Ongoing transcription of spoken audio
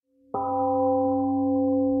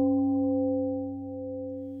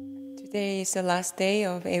Today is the last day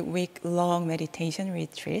of a week-long meditation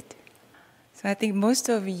retreat. So I think most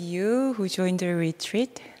of you who joined the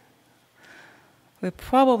retreat will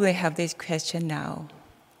probably have this question now.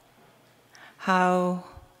 How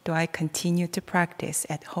do I continue to practice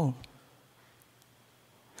at home?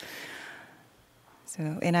 So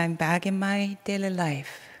when I'm back in my daily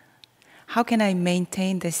life, how can I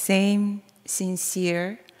maintain the same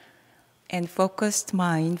sincere and focused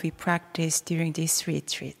mind we practiced during this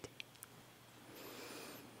retreat?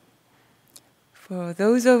 For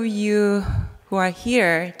those of you who are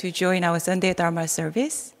here to join our Sunday Dharma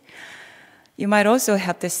service, you might also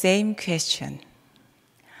have the same question.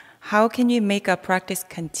 How can we make our practice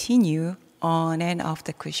continue on and off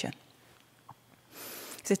the cushion?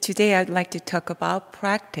 So today I'd like to talk about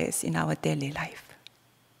practice in our daily life.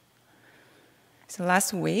 So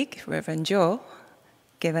last week, Reverend Joe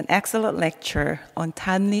gave an excellent lecture on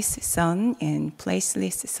timeless sun and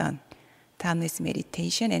placeless sun. Timeless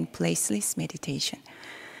meditation and placeless meditation.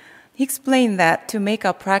 He explained that to make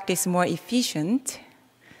our practice more efficient,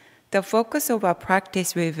 the focus of our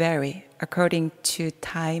practice will vary according to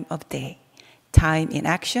time of day, time in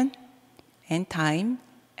action, and time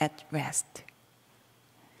at rest.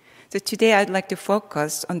 So today I'd like to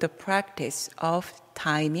focus on the practice of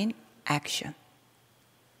time in action.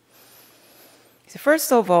 So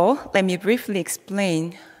first of all, let me briefly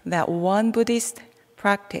explain that one Buddhist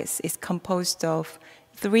practice is composed of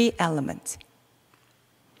 3 elements,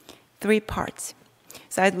 3 parts.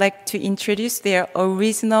 So I'd like to introduce their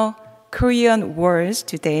original Korean words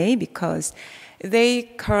today because they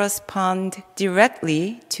correspond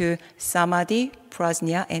directly to Samadhi,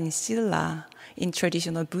 Prajna, and Sila in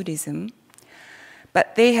traditional Buddhism,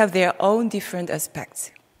 but they have their own different aspects.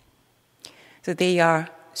 So they are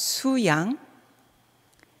Suyang,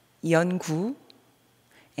 Yeongu,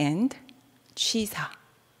 and Chisa.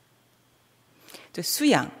 The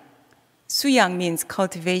Suyang means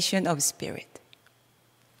cultivation of spirit.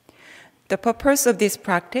 The purpose of this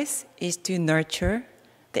practice is to nurture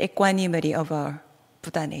the equanimity of our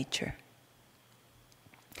Buddha nature.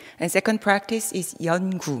 And second practice is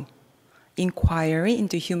Yeongu, inquiry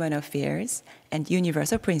into human affairs and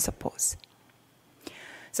universal principles.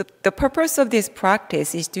 So the purpose of this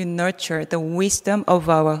practice is to nurture the wisdom of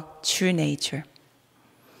our true nature.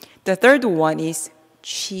 The third one is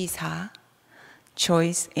Chisa,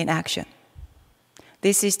 choice in action.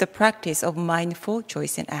 This is the practice of mindful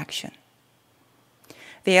choice in action.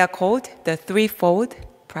 They are called the threefold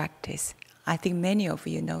practice. I think many of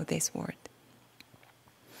you know this word.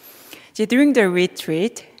 So during the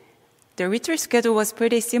retreat schedule was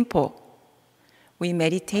pretty simple. We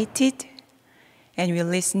meditated and we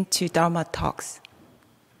listened to Dharma talks.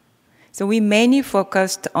 So we mainly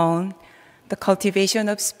focused on the cultivation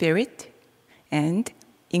of spirit and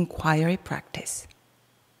inquiry practice.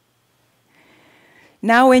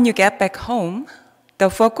 Now when you get back home, the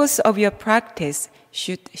focus of your practice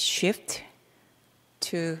should shift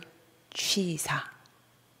to Chisa,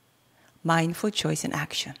 mindful choice in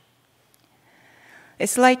action.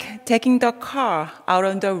 It's like taking the car out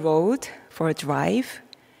on the road for a drive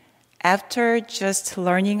after just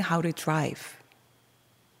learning how to drive.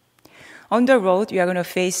 On the road, you are going to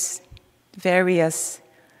face various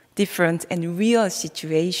different and real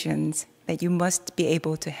situations that you must be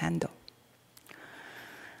able to handle.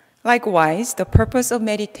 Likewise, the purpose of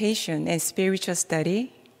meditation and spiritual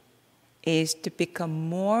study is to become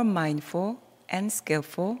more mindful and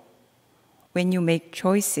skillful when you make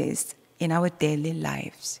choices in our daily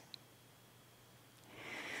lives.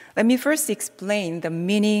 Let me first explain the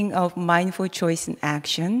meaning of mindful choice in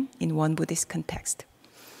action in one Buddhist context.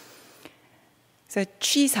 So,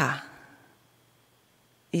 Chisa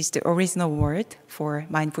is the original word for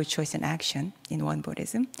mindful choice and action in one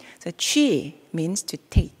Buddhism. So chi means to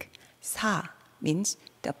take, sa means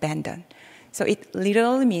to abandon. So it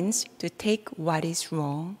literally means to take what is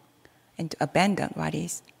wrong and to abandon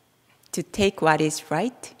to take what is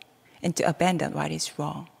right and to abandon what is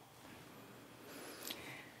wrong.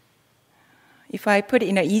 If I put it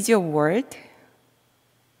in an easier word,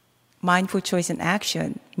 mindful choice and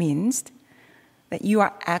action means that you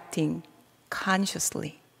are acting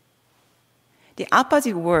consciously. The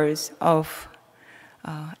opposite words of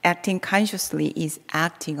acting consciously is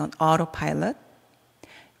acting on autopilot,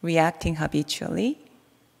 reacting habitually,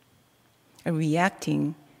 and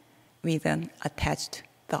reacting with an attached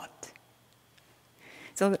thought.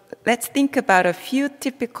 So let's think about a few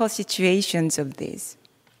typical situations of this.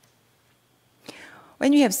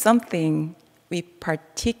 When we have something we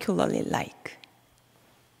particularly like,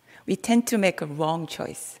 we tend to make a wrong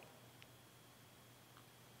choice.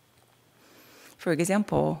 For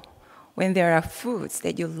example, when there are foods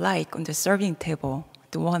that you like on the serving table,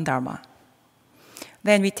 the one dharma,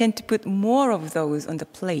 then we tend to put more of those on the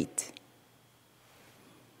plate.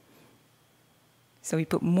 So we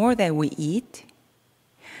put more than we eat,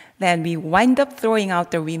 then we wind up throwing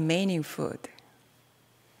out the remaining food.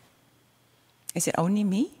 Is it only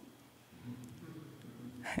me?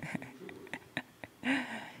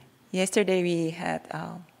 Yesterday we had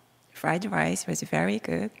fried rice, it was very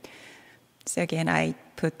good. So again, I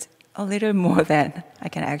put a little more than I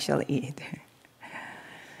can actually eat.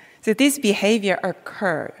 So this behavior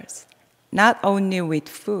occurs not only with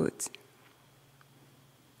food.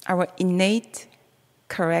 Our innate,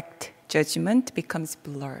 correct judgment becomes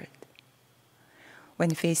blurred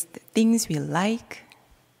when faced things we like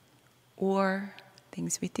or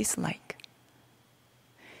things we dislike.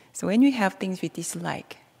 So when we have things we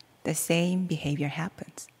dislike, the same behavior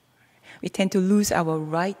happens. We tend to lose our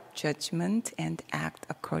right judgment and act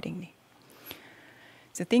accordingly.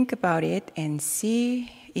 So think about it and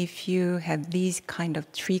see if you have these kind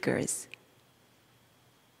of triggers.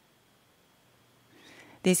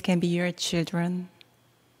 This can be your children,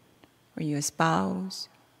 or your spouse,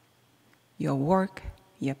 your work,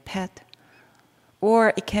 your pet,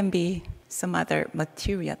 or it can be some other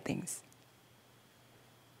material things.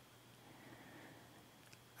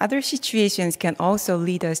 Other situations can also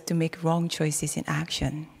lead us to make wrong choices in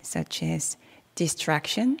action, such as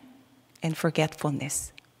distraction and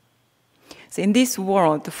forgetfulness. So in this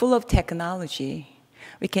world full of technology,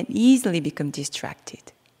 we can easily become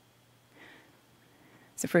distracted.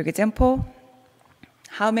 So for example,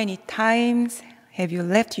 how many times have you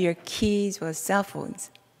left your keys or cell phones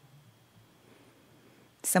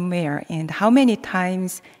somewhere? And how many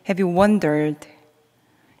times have you wondered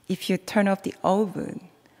if you turn off the oven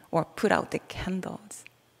or put out the candles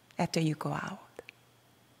after you go out?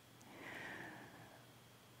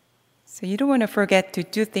 So you don't want to forget to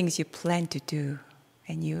do things you plan to do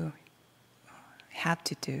and you have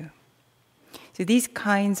to do. So these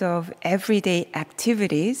kinds of everyday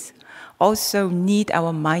activities also need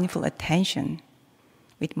our mindful attention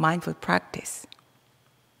with mindful practice.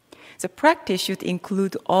 So practice should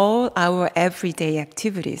include all our everyday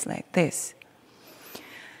activities like this.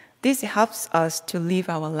 This helps us to live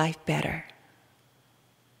our life better.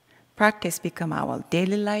 Practice becomes our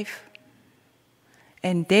daily life,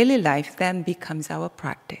 and daily life then becomes our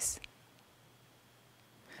practice.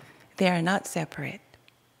 They are not separate.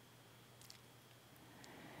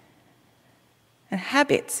 And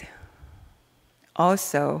habits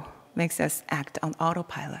also makes us act on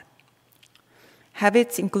autopilot.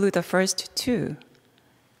 Habits include the first two,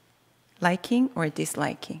 liking or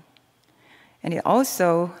disliking. And it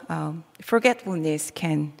also, forgetfulness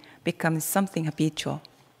can become something habitual.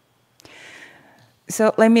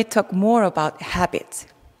 So let me talk more about habits.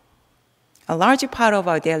 A large part of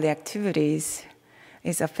our daily activities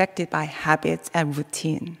is affected by habits and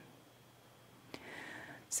routine.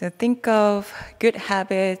 So think of good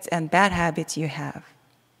habits and bad habits you have.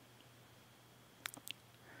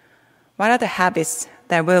 What are the habits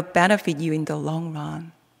that will benefit you in the long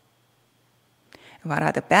run? What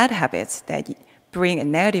are the bad habits that bring a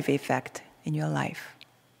negative effect in your life?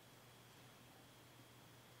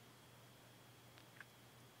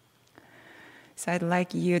 So I'd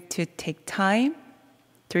like you to take time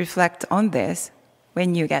to reflect on this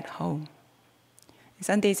when you get home.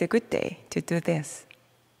 Sunday is a good day to do this.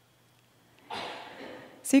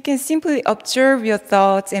 So you can simply observe your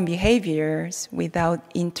thoughts and behaviors without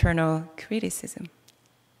internal criticism.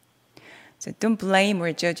 So don't blame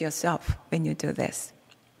or judge yourself when you do this.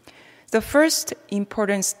 The first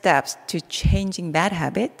important steps to changing bad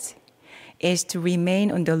habits is to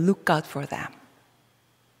remain on the lookout for them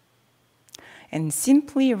and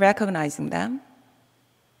simply recognizing them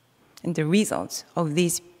and the results of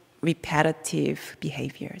these repetitive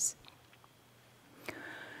behaviors.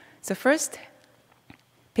 So first,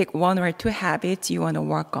 pick one or two habits you want to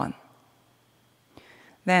work on.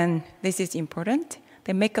 Then, this is important,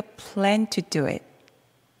 then make a plan to do it.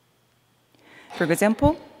 For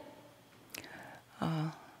example,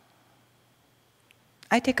 I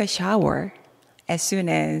take a shower as soon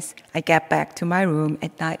as I get back to my room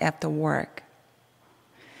at night after work.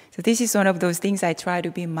 So this is one of those things I try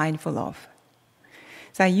to be mindful of.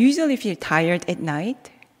 So I usually feel tired at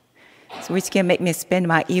night, so which can make me spend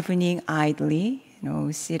my evening idly,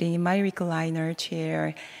 sitting in my recliner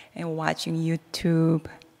chair and watching YouTube.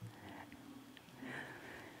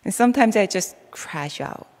 And sometimes I just crash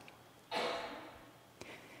out.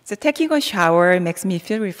 So taking a shower makes me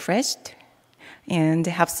feel refreshed and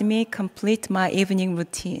helps me complete my evening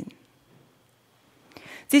routine.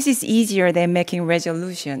 This is easier than making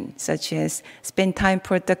resolutions, such as spend time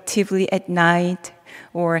productively at night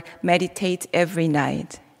or meditate every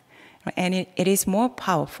night. And it is more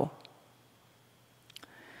powerful.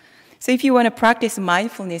 So if you want to practice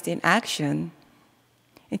mindfulness in action,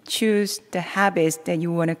 choose the habits that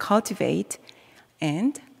you want to cultivate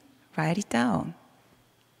and write it down.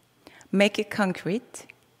 Make it concrete.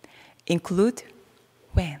 Include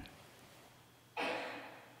when.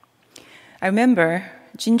 I remember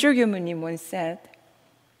Jinjo Gyomunim once said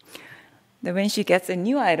that when she gets a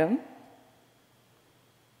new item,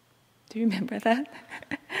 do you remember that?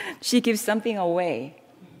 She gives something away,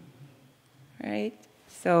 right?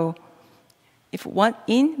 So if one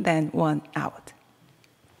in, then one out.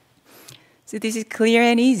 So this is clear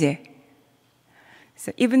and easy.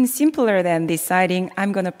 So even simpler than deciding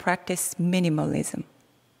I'm going to practice minimalism.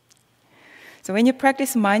 So when you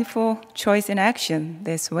practice mindful choice and action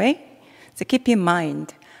this way, so keep in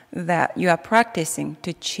mind that you are practicing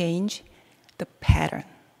to change the pattern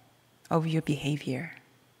of your behavior.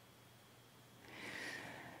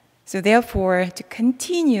 So therefore, to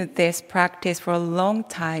continue this practice for a long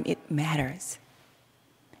time, it matters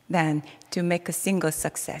than to make a single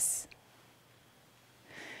success.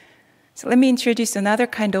 So let me introduce another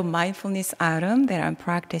kind of mindfulness item that I'm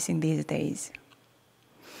practicing these days.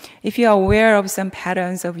 If you are aware of some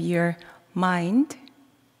patterns of your mind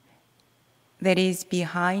that is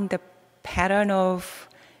behind the pattern of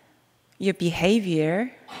your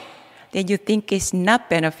behavior that you think is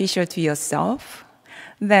not beneficial to yourself,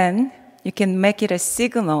 then you can make it a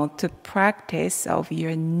signal to practice of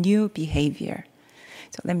your new behavior.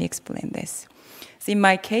 So let me explain this. So in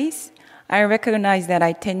my case, I recognize that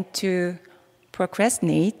I tend to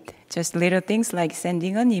procrastinate just little things like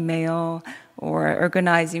sending an email or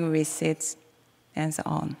organizing receipts and so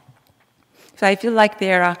on. So I feel like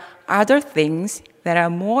there are other things that are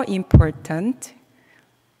more important,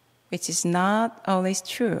 which is not always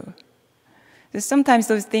true. So sometimes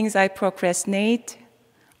those things I procrastinate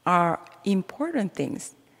are important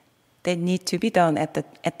things that need to be done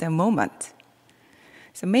at the moment.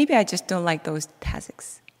 So maybe I just don't like those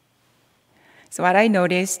tasks. So what I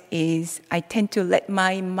noticed is I tend to let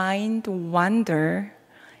my mind wander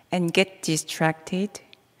and get distracted,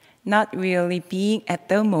 not really being at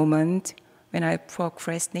the moment when I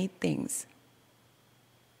procrastinate things.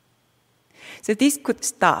 So this could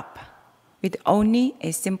stop with only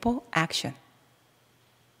a simple action.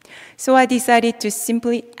 So I decided to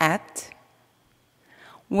simply act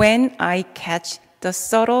when I catch the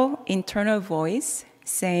subtle internal voice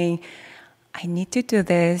saying, I need to do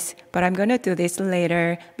this, but I'm going to do this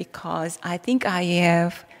later because I think I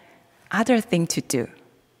have other thing to do.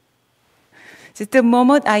 So the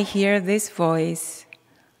moment I hear this voice,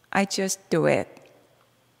 I just do it.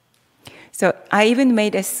 So I even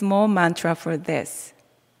made a small mantra for this.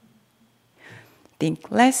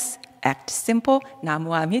 Think less, act simple, 나무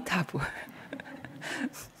아미타부.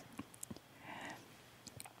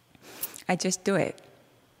 I just do it.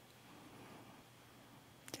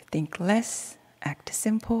 Think less, act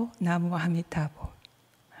simple, 나무 아미타부.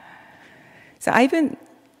 So I even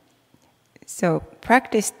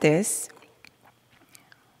practice this.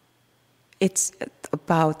 It's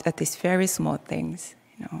about these very small things,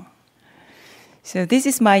 you know. So this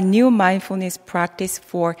is my new mindfulness practice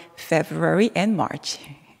for February and March.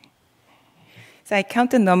 So I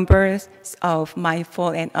count the numbers of mindful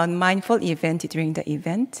and unmindful events during the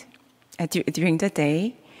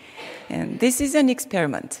day. And this is an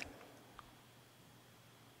experiment.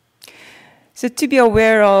 So to be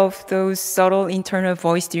aware of those subtle internal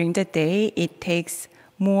voice during the day, it takes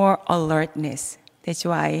more alertness. That's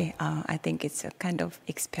why I think it's a kind of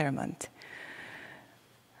experiment.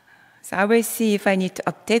 So I will see if I need to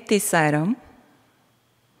update this item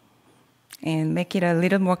and make it a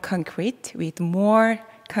little more concrete with more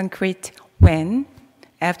concrete when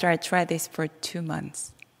after I try this for 2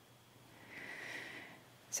 months.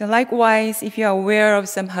 So likewise, if you're aware of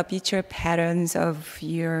some habitual patterns of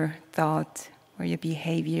your thought or your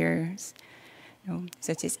behaviors,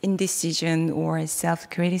 such as indecision or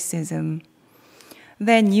self-criticism,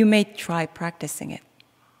 then you may try practicing it.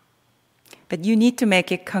 But you need to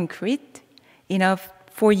make it concrete enough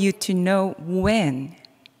for you to know when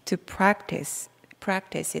to practice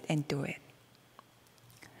it and do it.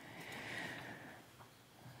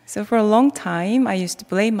 So for a long time, I used to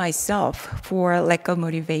blame myself for lack of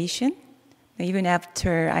motivation, even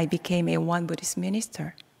after I became a Won Buddhist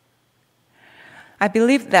minister. I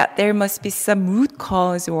believed that there must be some root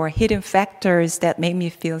cause or hidden factors that make me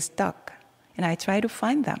feel stuck, and I try to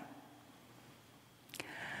find them.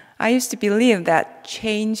 I used to believe that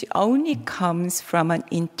change only comes from an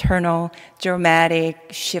internal dramatic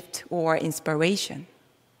shift or inspiration.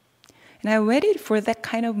 And I waited for that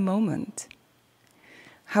kind of moment.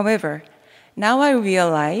 However, now I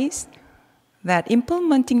realize that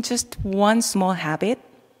implementing just one small habit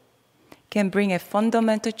can bring a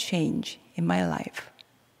fundamental change in my life.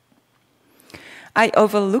 I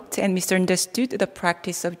overlooked and misunderstood the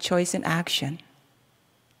practice of choice and action.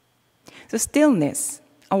 So stillness,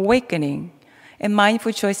 awakening, and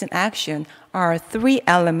mindful choice and action are three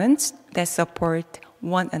elements that support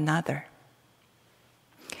one another.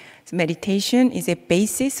 So meditation is a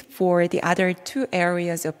basis for the other two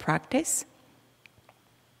areas of practice.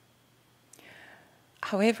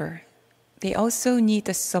 However, they also need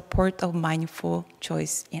the support of mindful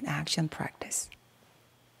choice and action practice.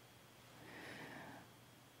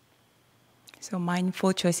 So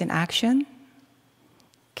mindful choice and action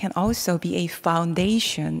can also be a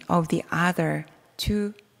foundation of the other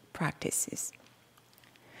two practices.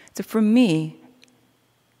 So for me,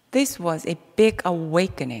 this was a big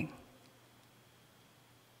awakening.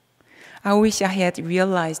 I wish I had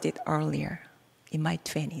realized it earlier in my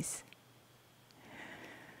 20s.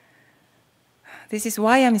 This is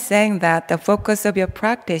why I'm saying that the focus of your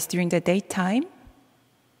practice during the daytime,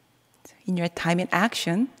 in your time in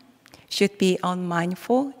action, should be on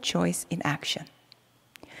mindful choice in action.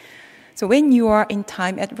 So when you are in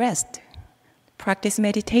time at rest, practice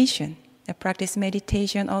meditation. Practice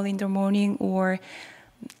meditation early in the morning or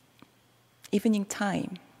evening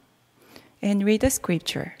time. And read the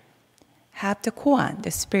scripture. Have the koan,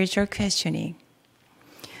 the spiritual questioning.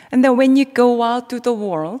 And then when you go out to the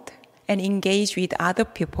world and engage with other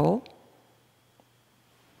people,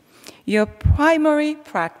 your primary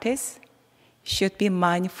practice should be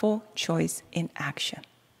mindful choice in action.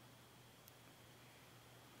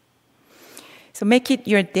 So make it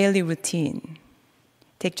your daily routine.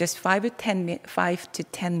 Take just 5 to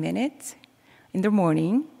 10 minutes in the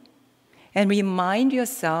morning and remind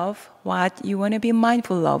yourself what you want to be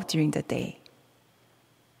mindful of during the day.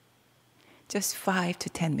 Just 5 to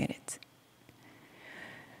 10 minutes.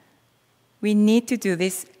 We need to do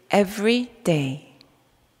this every day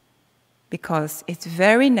because it's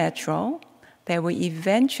very natural that we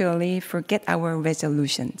eventually forget our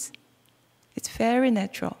resolutions. It's very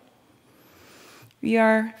natural. We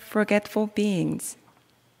are forgetful beings.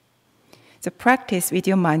 So practice with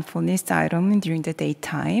your mindfulness item during the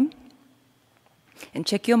daytime and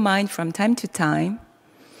check your mind from time to time.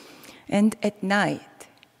 And at night,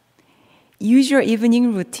 use your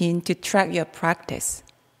evening routine to track your practice.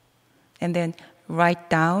 And then write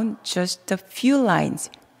down just a few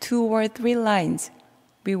lines, 2 or 3 lines,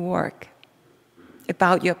 we work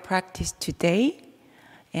about your practice today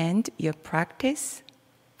and your practice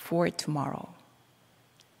for tomorrow.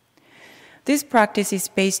 This practice is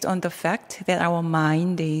based on the fact that our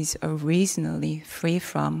mind is originally free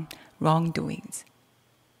from wrongdoings.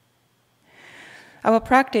 Our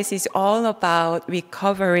practice is all about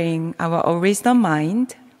recovering our original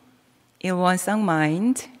mind, ilwonsang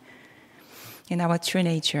mind, and our true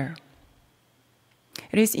nature.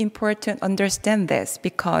 It is important to understand this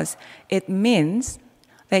because it means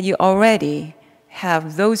that you already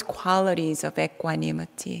have those qualities of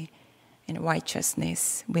equanimity and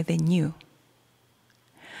righteousness within you.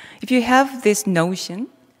 If you have this notion,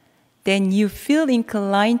 then you feel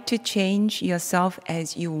inclined to change yourself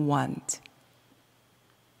as you want.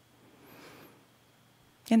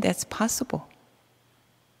 And that's possible.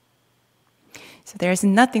 So there is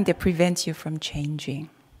nothing that prevents you from changing.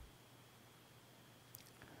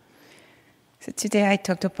 So today I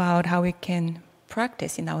talked about how we can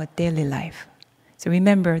practice in our daily life. So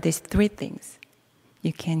remember these 3 things.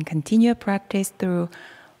 You can continue practice through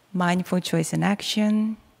mindful choice and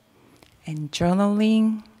action and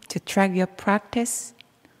journaling to track your practice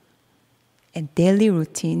and daily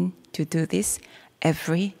routine to do this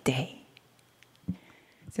every day.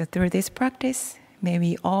 So through this practice, may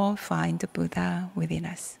we all find the Buddha within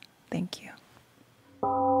us. Thank you.